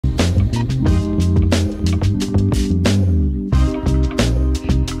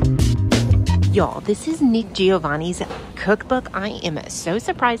Y'all, this is Nick Giovanni's cookbook. I am so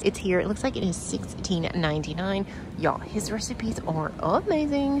surprised it's here. It looks like it is $16.99. Y'all, his recipes are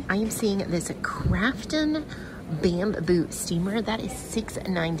amazing. I am seeing this Crafton bamboo steamer that is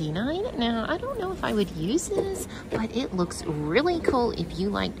 $6.99. Now, I don't know if I would use this, but it looks really cool if you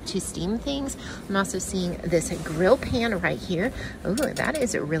like to steam things. I'm also seeing this grill pan right here. Oh, that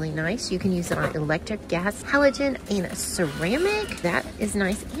is really nice. You can use it on electric, gas, halogen, and ceramic. That is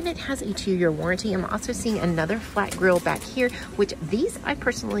nice, and it has a 2-year warranty. I'm also seeing another flat grill back here, which these I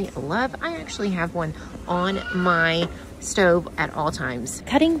personally love. I actually have one on my stove at all times.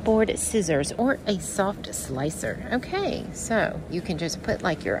 Cutting board scissors or a soft slicer. Okay, so you can just put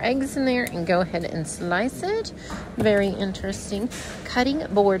like your eggs in there and go ahead and slice it. Very interesting. Cutting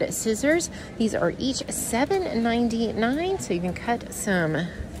board scissors. These are each $7.99, so you can cut some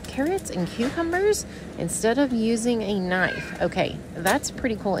carrots and cucumbers instead of using a knife. Okay, that's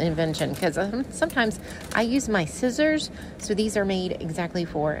pretty cool invention, because sometimes I use my scissors, so these are made exactly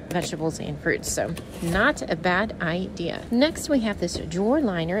for vegetables and fruits, so not a bad idea. Next, we have this drawer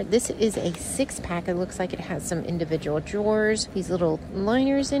liner. This is a 6-pack. It looks like it has some individual drawers. These little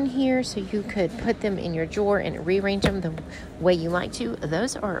liners in here, so you could put them in your drawer and rearrange them the way you like to.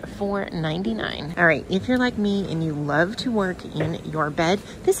 Those are $4.99. All right, if you're like me and you love to work in your bed,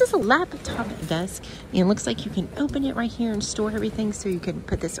 this is a laptop desk, and it looks like you can open it right here and store everything, so you can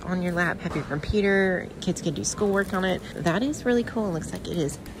put this on your lap, have your computer, kids can do schoolwork on it. That is really cool. It looks like it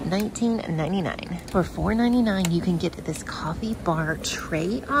is $19.99. For $4.99, you can get this coffee bar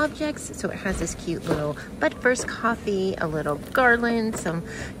tray objects. So it has this cute little But First coffee, a little garland, some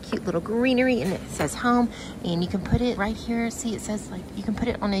cute little greenery, and it says home, and you can put it right here. See, it says like you can put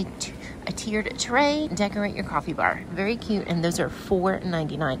it on a tiered tray, decorate your coffee bar. Very cute, and those are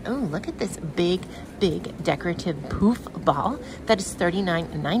 $4.99. Oh, look at this big decorative poof ball. That is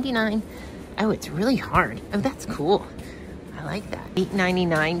 $39.99. Oh, it's really hard. Oh, that's cool. I like that.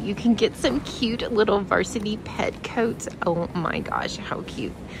 $8.99. You can get some cute little varsity pet coats. Oh my gosh, how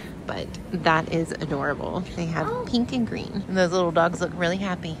cute. But that is adorable. They have pink and green. And those little dogs look really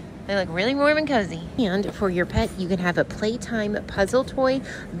happy. They look really warm and cozy. And for your pet, you can have a playtime puzzle toy.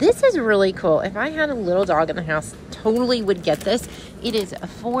 This is really cool. If I had a little dog in the house, totally would get this. It is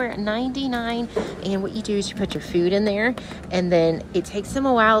 $4.99, and what you do is you put your food in there, and then it takes them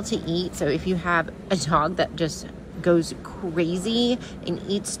a while to eat. So if you have a dog that just goes crazy and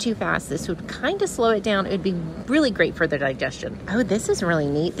eats too fast, this would kind of slow it down. It would be really great for their digestion. Oh, this is really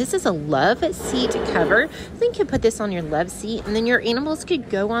neat. This is a love seat cover. I think you put this on your love seat, and then your animals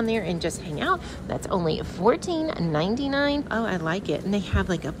could go on there and just hang out. That's only $14.99. Oh, I like it. And they have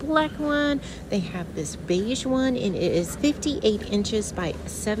like a black one. They have this beige one, and it is 58 inches by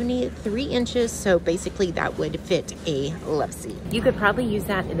 73 inches. So basically that would fit a love seat. You could probably use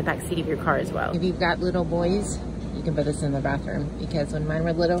that in the back seat of your car as well. If you've got little boys, you can put this in the bathroom, because when mine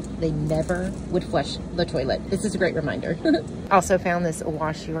were little, they never would flush the toilet. This is a great reminder. Also found this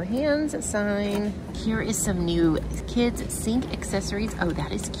wash your hands sign. Here is some new kids sink accessories. Oh,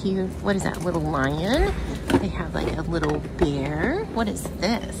 that is cute. What is that, little lion? They have like a little bear. What is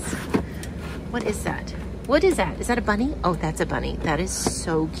this? What is that? What is that? Is that a bunny? Oh, that's a bunny. That is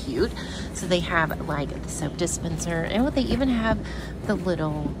so cute. So they have like the soap dispenser, and they even have the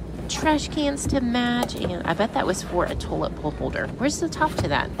little trash cans to match, and I bet that was for a toilet bowl holder. Where's the top to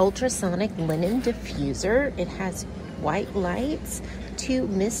that? Ultrasonic linen diffuser. It has white lights, 2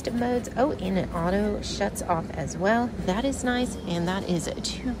 mist modes. Oh, and it auto shuts off as well. That is nice, and that is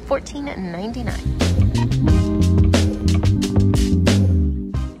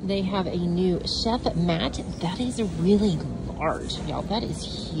 $14.99. They have a new chef mat. That is really large, y'all. That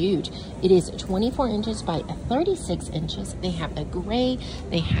is huge. It is 24 inches by 36 inches. They have a gray,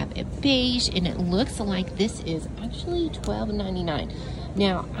 they have a beige, and it looks like this is actually $12.99.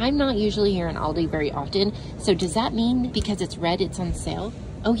 Now, I'm not usually here in Aldi very often, so does that mean because it's red, it's on sale?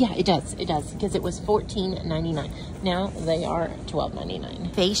 Oh yeah, it does, because it was $14.99. Now they are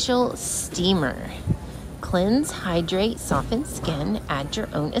 $12.99. Facial steamer. Cleanse, hydrate, soften skin, add your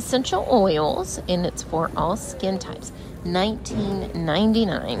own essential oils, and it's for all skin types.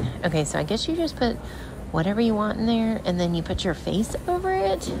 $19.99. Okay, so I guess you just put whatever you want in there, and then you put your face over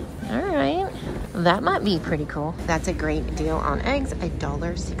it. All right, that might be pretty cool. That's a great deal on eggs,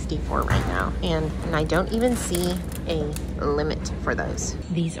 $1.64 right now, and I don't even see a limit for those.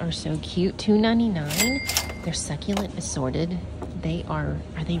 These are so cute, $2.99. They're succulent assorted. Are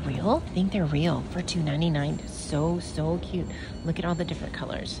they real? I think they're real for $2.99. So cute. Look at all the different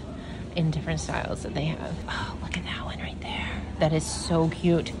colors and different styles that they have. Oh, look at that one right there. That is so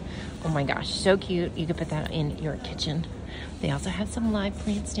cute. Oh my gosh, so cute. You could put that in your kitchen. They also have some live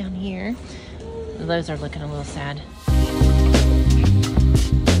plants down here. Those are looking a little sad.